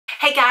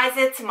Hey guys,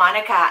 it's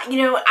Monika. You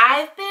know,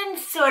 I've been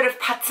sort of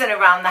putzing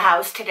around the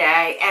house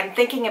today and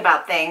thinking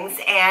about things,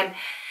 and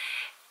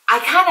I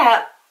kind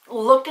of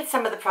looked at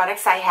some of the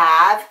products I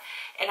have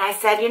and I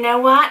said, you know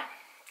what?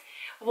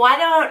 Why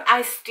don't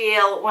I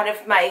steal one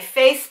of my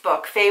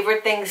Facebook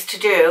favorite things to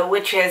do,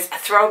 which is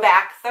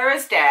Throwback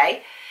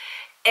Thursday,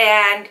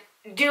 and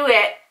do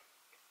it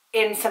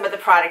in some of the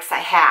products I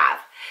have.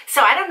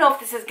 So I don't know if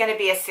this is going to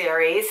be a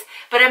series,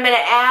 but I'm going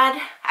to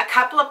add a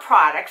couple of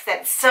products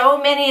that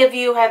so many of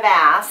you have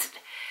asked,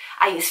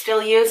 are you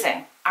still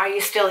using? Are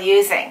you still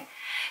using?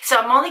 So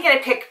I'm only going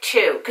to pick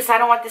two because I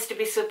don't want this to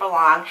be super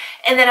long.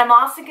 And then I'm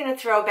also going to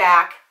throw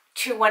back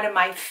to one of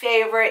my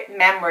favorite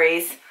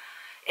memories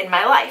in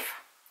my life.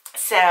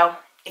 So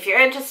if you're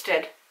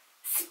interested,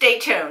 stay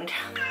tuned.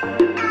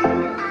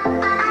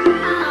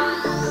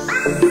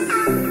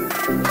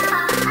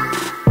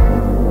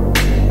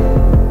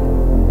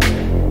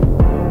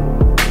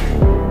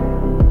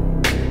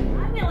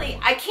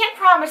 I can't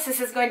promise this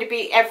is going to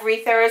be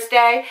every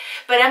Thursday,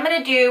 but I'm going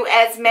to do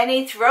as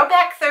many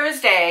Throwback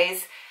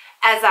Thursdays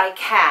as I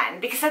can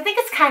because I think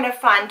it's kind of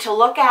fun to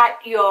look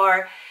at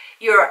your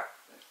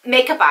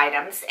makeup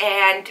items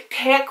and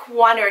pick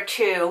one or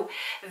two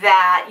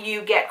that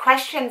you get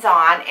questions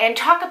on and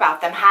talk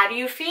about them. How do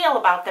you feel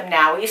about them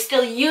now? Are you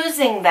still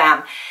using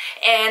them?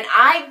 And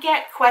I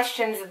get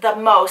questions the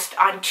most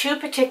on two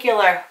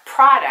particular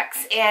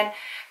products, and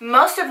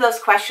most of those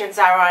questions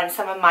are on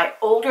some of my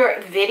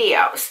older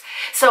videos.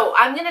 So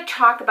I'm going to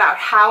talk about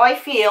how I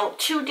feel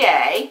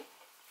today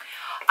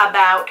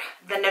about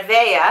the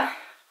Nivea,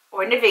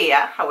 or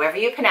Nivea, however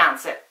you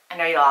pronounce it. I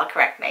know you'll all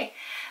correct me.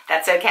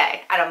 That's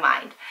okay. I don't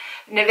mind.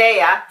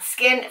 Nivea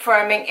Skin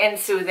Firming and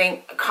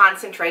Soothing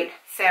Concentrate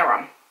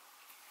Serum.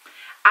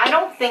 I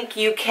don't think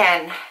you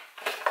can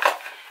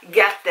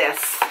get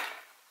this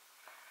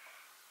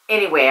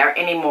anywhere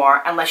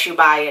anymore unless you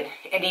buy it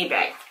on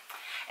eBay.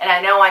 And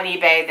I know on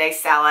eBay they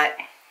sell it.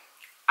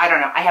 I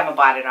don't know. I haven't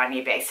bought it on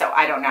eBay, so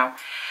I don't know.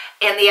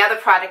 And the other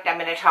product I'm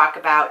going to talk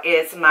about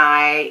is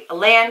my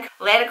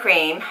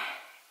Lanocreme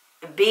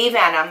Bee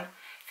Venom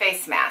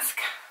face mask.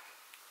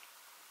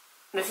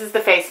 This is the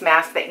face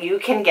mask that you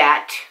can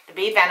get, the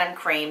Bee Venom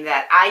cream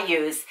that I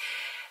use,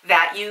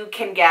 that you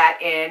can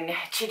get in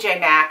TJ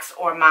Maxx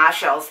or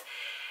Marshall's.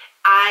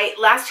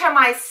 Last time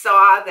I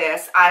saw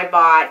this, I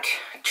bought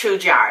 2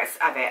 jars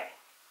of it.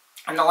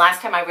 And the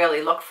last time I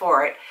really looked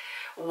for it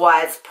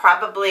was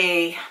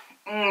probably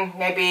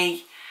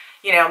maybe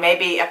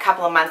a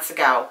couple of months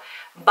ago.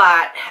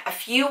 But a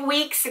few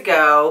weeks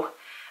ago,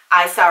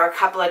 I saw a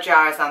couple of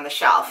jars on the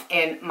shelf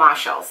in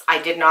Marshall's. I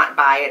did not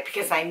buy it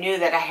because I knew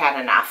that I had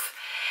enough.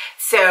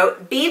 So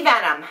Bee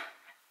Venom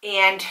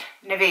and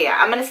Nivea.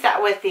 I'm going to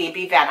start with the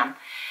Bee Venom.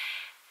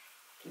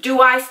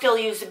 Do I still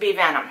use the Bee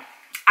Venom?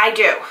 I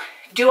do.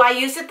 Do I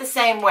use it the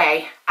same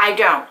way? I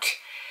don't.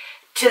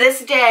 To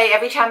this day,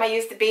 every time I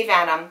use the Bee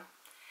Venom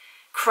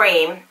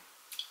cream,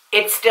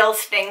 it still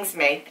stings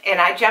me.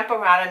 And I jump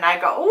around and I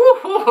go,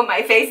 ooh,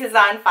 my face is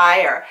on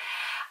fire.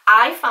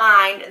 I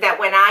find that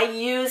when I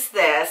use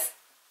this,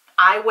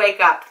 I wake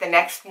up the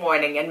next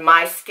morning and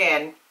my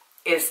skin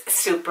is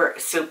super,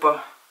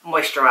 super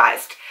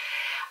moisturized.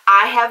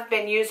 I have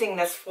been using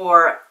this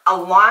for a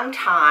long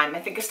time.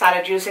 I think I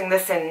started using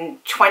this in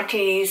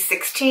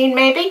 2016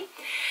 maybe.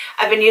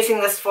 I've been using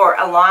this for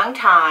a long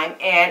time,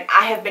 and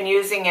I have been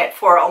using it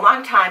for a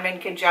long time in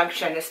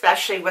conjunction,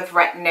 especially with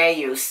Retin-A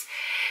use.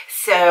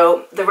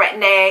 So the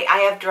Retin-A, I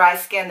have dry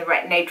skin. The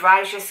Retin-A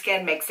dries your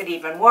skin, makes it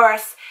even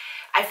worse.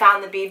 I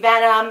found the Bee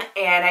Venom,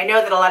 and I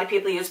know that a lot of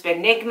people use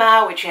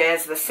Benigma, which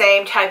is the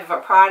same type of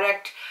a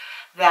product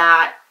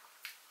that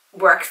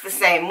works the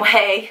same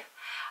way.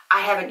 I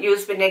haven't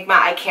used Benigma.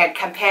 I can't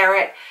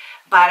compare it,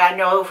 but I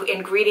know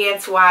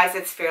ingredients-wise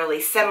it's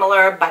fairly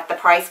similar, but the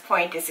price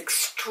point is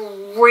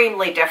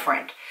extremely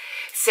different.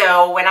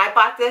 So when I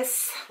bought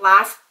this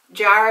last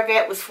jar of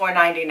it, was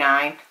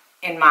 $4.99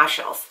 in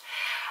Marshall's.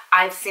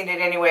 I've seen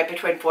it anywhere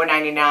between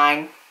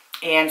 $4.99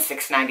 and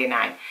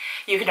 $6.99.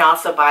 You can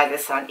also buy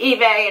this on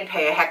eBay and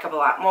pay a heck of a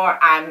lot more.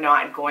 I'm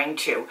not going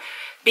to,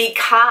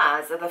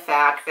 because of the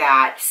fact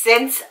that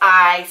since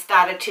I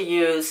started to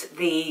use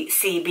the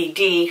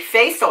CBD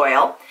face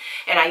oil,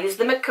 and I use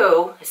the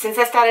McCoo, since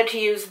I started to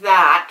use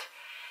that,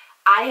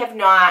 I have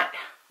not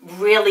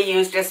really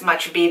used as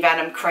much Bee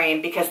Venom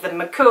cream because the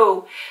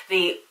McCoo,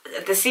 the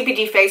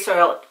CBD face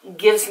oil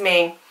gives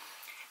me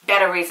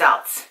better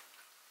results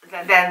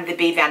than the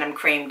Bee Venom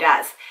cream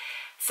does.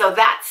 So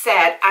that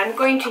said, I'm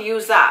going to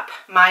use up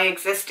my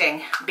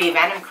existing Bee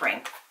Venom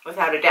cream,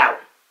 without a doubt.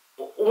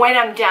 When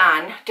I'm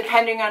done,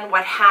 depending on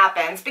what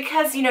happens,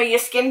 because, you know, your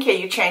skincare,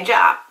 you change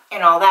up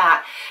and all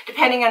that,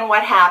 depending on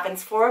what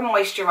happens for a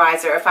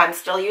moisturizer, if I'm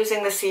still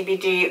using the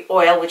CBD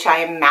oil, which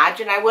I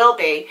imagine I will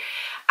be,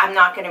 I'm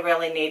not going to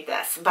really need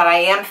this. But I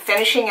am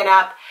finishing it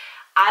up.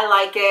 I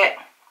like it.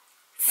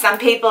 Some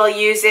people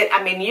use it,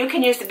 I mean, you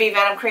can use the bee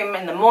venom cream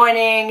in the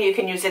morning, you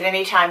can use it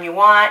anytime you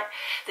want.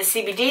 The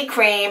CBD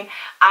cream,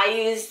 I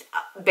use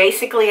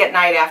basically at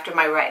night after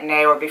my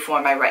retin-A or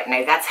before my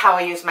retin-A. That's how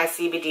I use my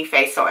CBD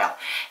face oil.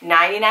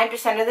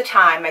 99% of the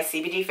time, my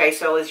CBD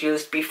face oil is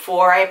used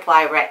before I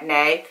apply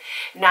retin-A.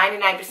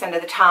 99%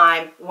 of the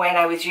time, when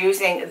I was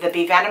using the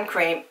bee venom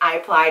cream, I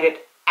applied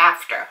it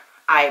after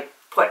I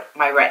put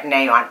my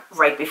retin-A on,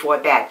 right before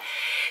bed.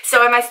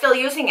 So am I still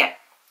using it?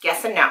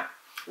 Yes and no.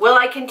 Will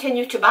I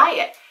continue to buy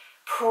it?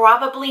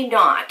 Probably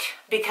not,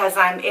 because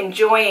I'm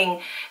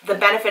enjoying the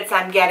benefits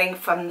I'm getting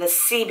from the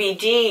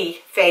CBD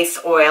face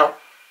oil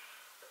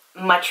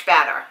much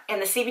better.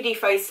 And the CBD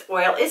face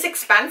oil is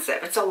expensive.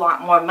 It's a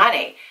lot more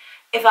money.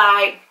 If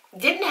I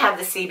didn't have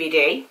the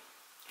CBD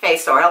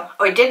face oil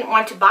or didn't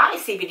want to buy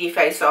CBD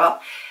face oil,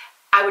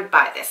 I would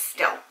buy this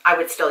still. I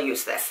would still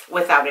use this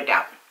without a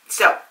doubt.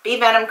 So, bee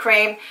venom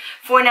cream,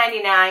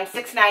 $4.99,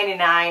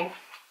 $6.99.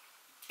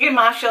 In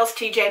Marshall's,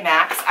 TJ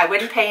Maxx. I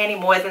wouldn't pay any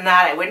more than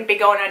that. I wouldn't be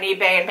going on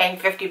eBay and paying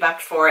 50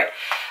 bucks for it.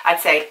 I'd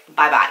say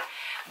bye-bye.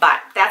 But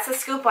that's a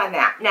scoop on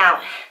that.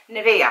 Now,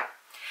 Nivea.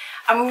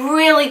 I'm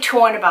really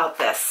torn about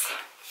this.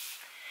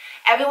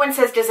 Everyone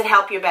says, does it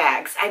help your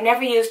bags? I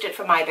never used it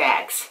for my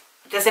bags.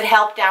 Does it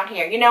help down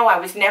here? You know, I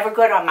was never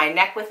good on my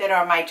neck with it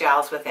or my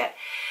jowls with it.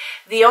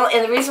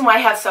 And the reason why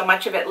I have so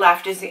much of it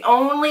left is the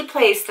only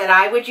place that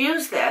I would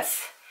use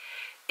this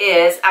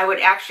is I would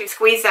actually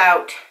squeeze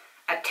out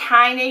a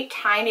tiny,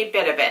 tiny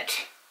bit of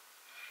it,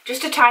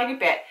 just a tiny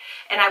bit,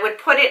 and I would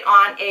put it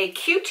on a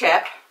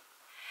Q-tip,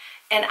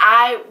 and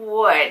I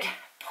would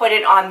put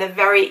it on the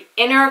very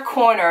inner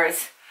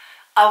corners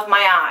of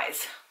my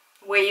eyes,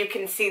 where you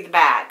can see the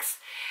bags,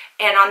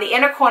 and on the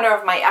inner corner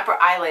of my upper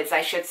eyelids,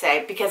 I should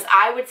say, because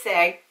I would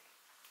say,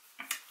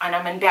 and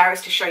I'm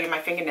embarrassed to show you my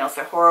fingernails,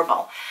 they're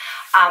horrible,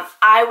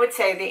 I would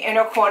say the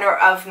inner corner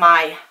of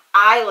my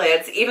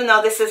eyelids, even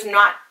though this is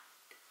not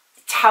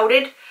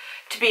touted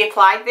to be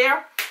applied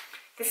there,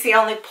 this is the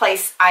only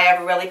place I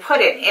ever really put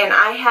it. And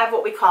I have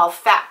what we call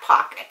fat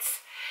pockets.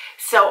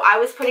 So I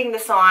was putting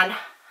this on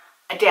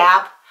a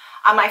dab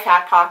on my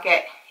fat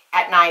pocket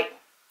at night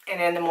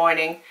and in the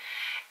morning.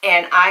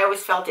 And I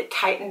always felt it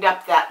tightened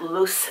up that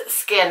loose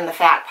skin, the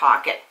fat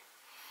pocket.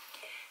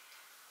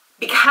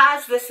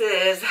 Because this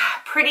is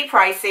pretty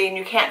pricey and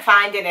you can't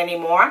find it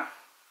anymore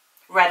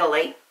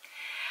readily,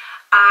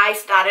 I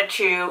started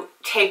to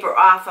taper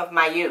off of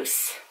my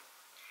use.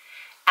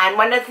 And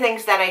one of the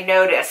things that I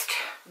noticed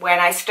when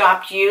I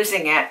stopped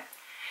using it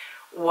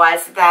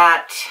was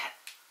that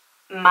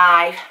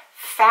my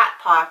fat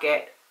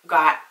pocket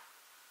got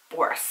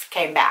worse,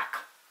 came back.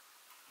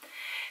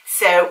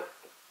 So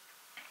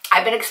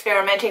I've been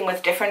experimenting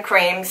with different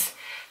creams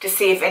to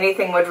see if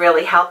anything would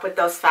really help with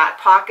those fat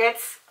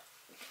pockets.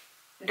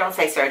 Don't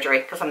say surgery,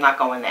 because I'm not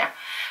going there.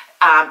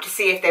 To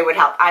see if they would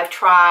help. I've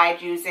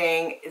tried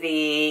using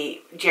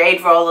the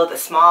jade roller, the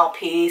small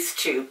piece,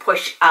 to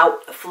push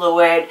out the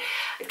fluid.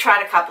 I've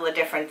tried a couple of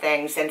different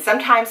things, and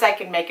sometimes I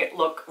can make it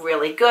look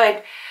really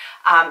good.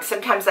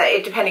 Sometimes,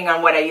 depending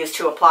on what I use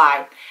to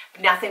apply.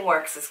 But nothing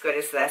works as good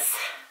as this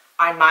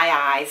on my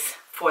eyes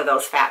for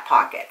those fat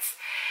pockets.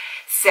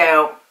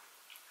 So,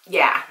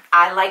 yeah,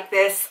 I like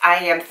this. I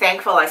am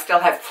thankful I still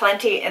have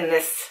plenty in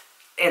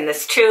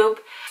this tube.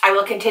 I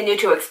will continue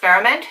to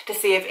experiment to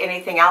see if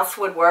anything else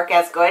would work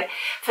as good.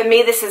 For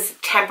me, this is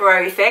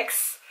temporary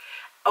fix.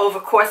 Over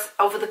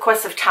the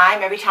course of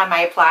time, every time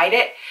I applied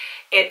it,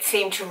 it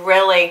seemed to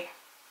really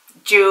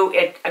do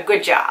a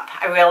good job.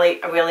 I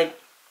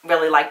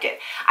really liked it.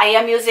 I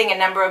am using a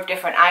number of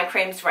different eye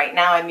creams right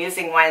now. I'm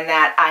using one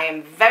that I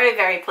am very,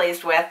 very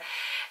pleased with.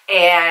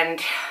 And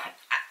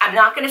I'm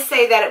not going to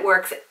say that it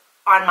works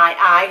on my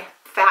eye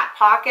fat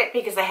pocket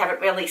because I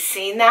haven't really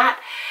seen that.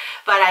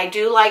 But I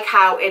do like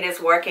how it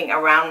is working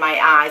around my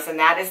eyes, and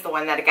that is the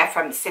one that I got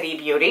from City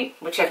Beauty,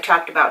 which I've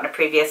talked about in a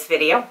previous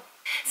video.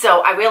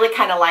 So I really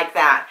kind of like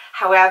that.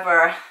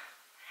 However,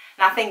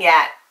 nothing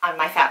yet on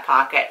my fat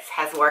pockets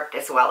has worked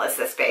as well as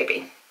this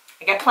baby.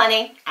 I got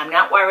plenty. I'm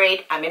not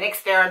worried. I'm in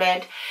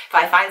experiment. If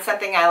I find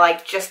something I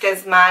like just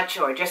as much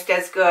or just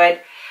as good,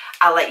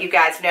 I'll let you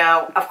guys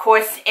know. Of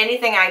course,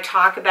 anything I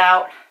talk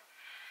about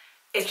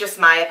is just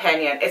my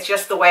opinion. It's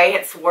just the way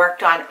it's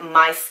worked on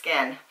my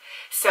skin.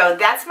 So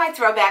that's my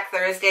Throwback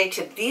Thursday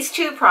to these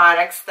two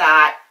products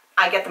that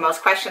I get the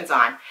most questions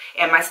on.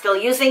 Am I still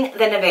using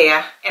the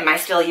Nivea? Am I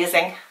still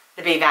using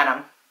the bee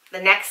venom?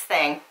 The next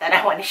thing that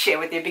I want to share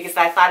with you, because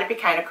I thought it'd be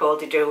kind of cool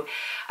to do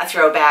a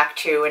throwback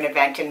to an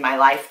event in my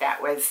life that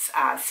was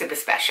super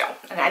special.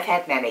 And I've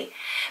had many.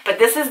 But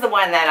this is the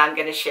one that I'm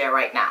going to share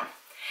right now.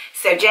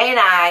 So Jay and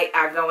I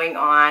are going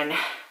on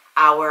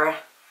our,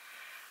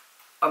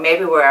 or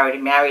maybe we're already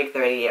married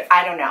 30 years.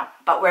 I don't know.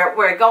 But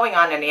we're going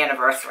on an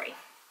anniversary.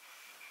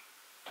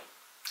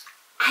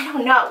 I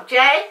don't know.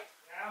 Jay?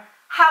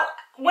 Yeah?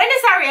 When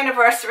is our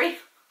anniversary?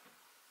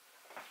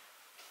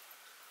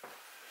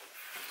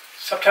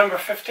 September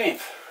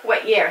 15th.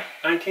 What year?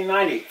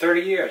 1990.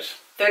 30 years.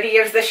 30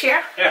 years this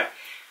year? Yeah.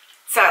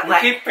 So you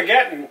keep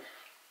forgetting,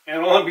 and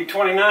it'll only be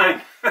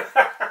 29.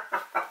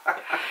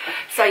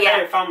 So So yeah.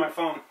 Hey, I found my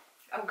phone.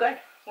 Oh, good.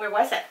 Where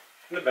was it?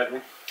 In the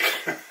bedroom.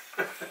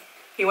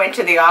 He went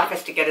to the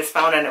office to get his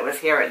phone, and it was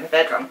here in the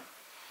bedroom.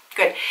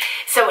 Good.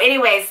 So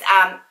anyways,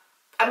 I'm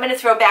going to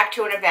throw back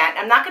to an event.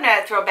 I'm not going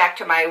to throw back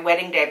to my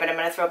wedding day, but I'm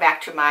going to throw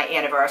back to my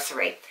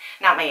anniversary.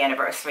 Not my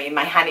anniversary,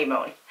 my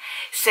honeymoon.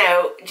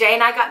 So Jay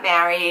and I got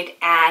married,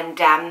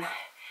 and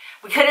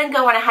we couldn't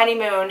go on a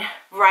honeymoon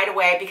right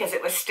away because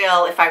it was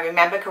still, if I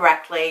remember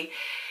correctly,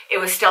 it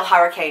was still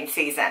hurricane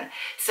season.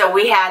 So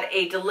we had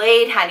a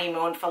delayed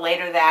honeymoon for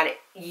later that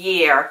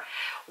year.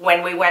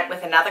 When we went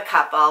with another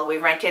couple, we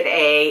rented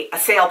a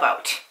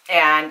sailboat,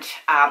 and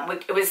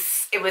it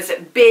was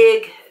a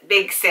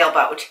big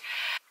sailboat.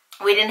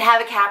 We didn't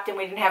have a captain,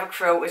 we didn't have a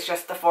crew, it was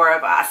just the four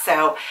of us.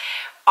 So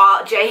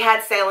Jay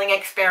had sailing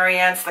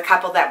experience. The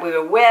couple that we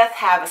were with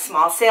have a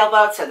small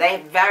sailboat, so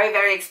they're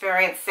very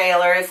experienced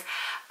sailors.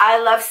 I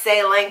love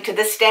sailing. To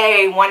this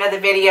day, one of the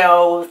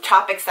video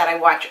topics that I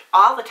watch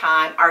all the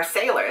time are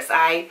sailors.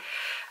 I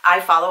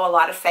follow a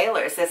lot of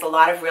sailors. There's a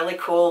lot of really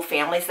cool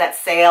families that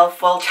sail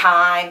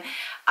full-time,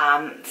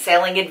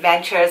 sailing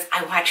adventures.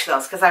 I watch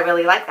those because I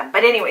really like them.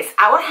 But anyways,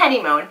 our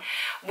honeymoon,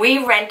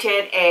 we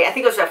rented I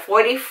think it was a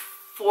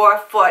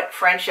 44-foot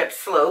friendship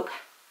sloop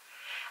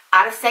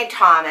out of St.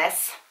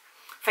 Thomas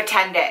for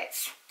 10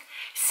 days.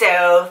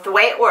 So the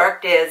way it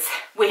worked is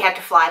we had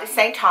to fly to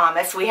St.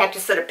 Thomas. We had to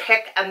sort of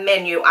pick a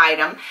menu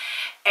item.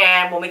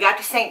 And when we got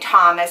to St.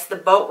 Thomas, the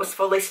boat was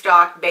fully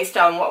stocked based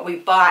on what we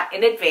bought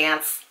in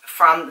advance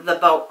from the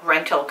boat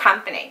rental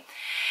company.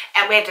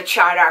 And we had to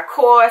chart our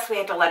course, we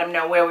had to let them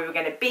know where we were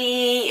going to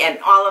be, and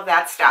all of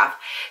that stuff.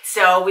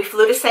 So we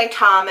flew to St.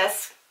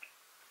 Thomas.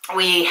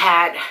 We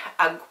had,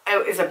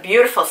 it was a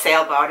beautiful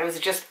sailboat. It was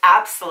just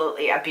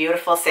absolutely a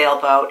beautiful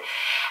sailboat.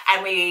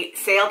 And we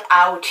sailed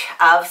out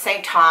of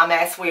St.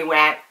 Thomas. We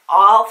went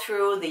all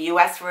through the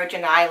U.S.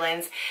 Virgin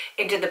Islands,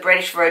 into the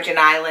British Virgin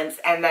Islands,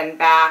 and then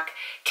back.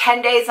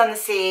 10 days on the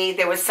sea.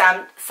 There was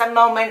some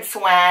moments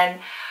when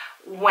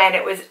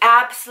it was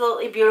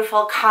absolutely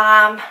beautiful,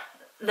 calm,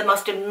 the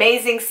most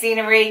amazing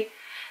scenery,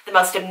 the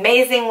most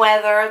amazing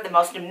weather, the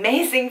most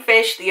amazing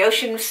fish, the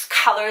ocean's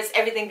colors,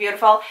 everything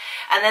beautiful.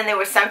 And then there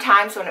were some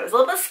times when it was a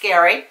little bit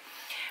scary,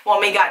 when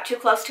we got too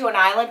close to an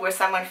island where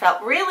someone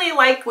felt really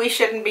like we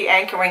shouldn't be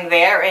anchoring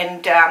there,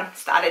 and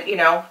started,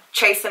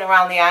 chasing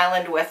around the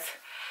island with,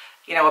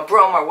 a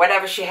broom or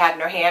whatever she had in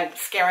her hand,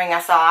 scaring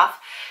us off.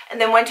 And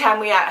then one time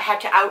we had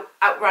to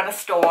outrun a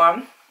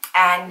storm,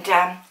 and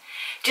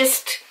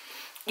just,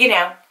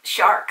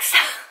 sharks.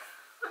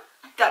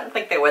 Don't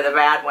think they were the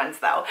bad ones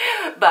though,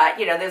 but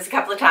there's a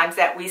couple of times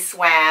that we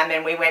swam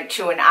and we went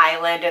to an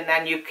island, and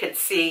then you could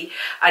see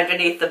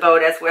underneath the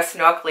boat as we're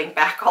snorkeling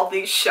back all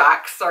these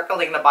sharks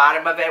circling the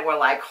bottom of it. We're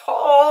like,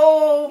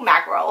 oh,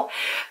 mackerel.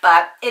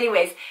 But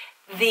anyways,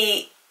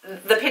 the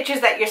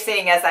pictures that you're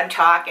seeing as I'm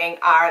talking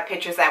are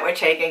pictures that were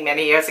taken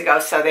many years ago,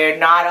 so they're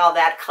not all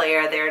that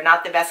clear, they're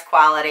not the best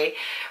quality,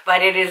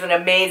 but it is an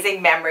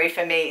amazing memory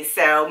for me.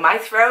 So my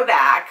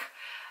throwback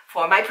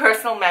for my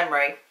personal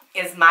memory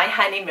is my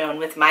honeymoon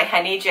with my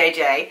honey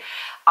JJ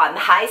on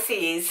the high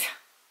seas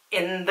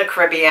in the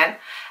Caribbean.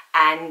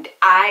 And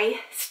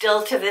I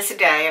still, to this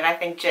day, and I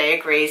think Jay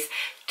agrees,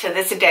 to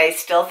this day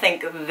still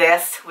think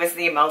this was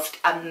the most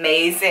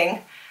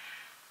amazing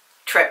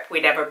trip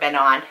we'd ever been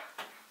on.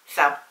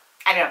 So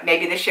I don't know,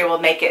 maybe this year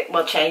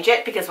we'll change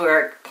it, because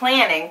we're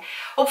planning,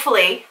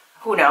 hopefully,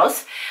 who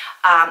knows,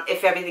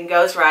 if everything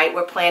goes right,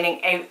 we're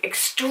planning an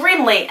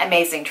extremely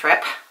amazing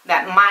trip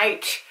that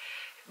might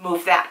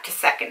move that to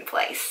second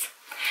place.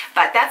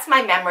 But that's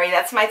my memory,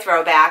 that's my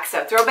throwback.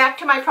 So throwback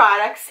to my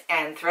products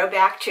and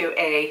throwback to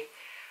a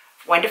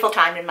wonderful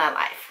time in my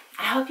life.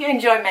 I hope you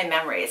enjoy my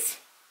memories.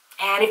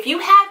 And if you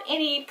have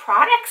any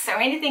products or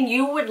anything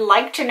you would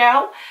like to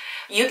know,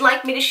 you'd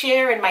like me to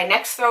share in my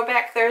next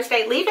Throwback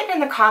Thursday, leave it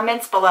in the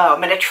comments below.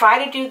 I'm going to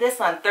try to do this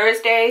on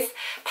Thursdays,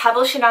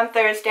 publish it on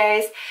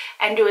Thursdays,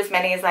 and do as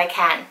many as I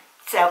can.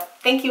 So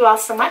thank you all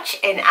so much,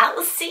 and I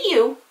will see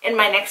you in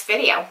my next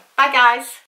video. Bye guys.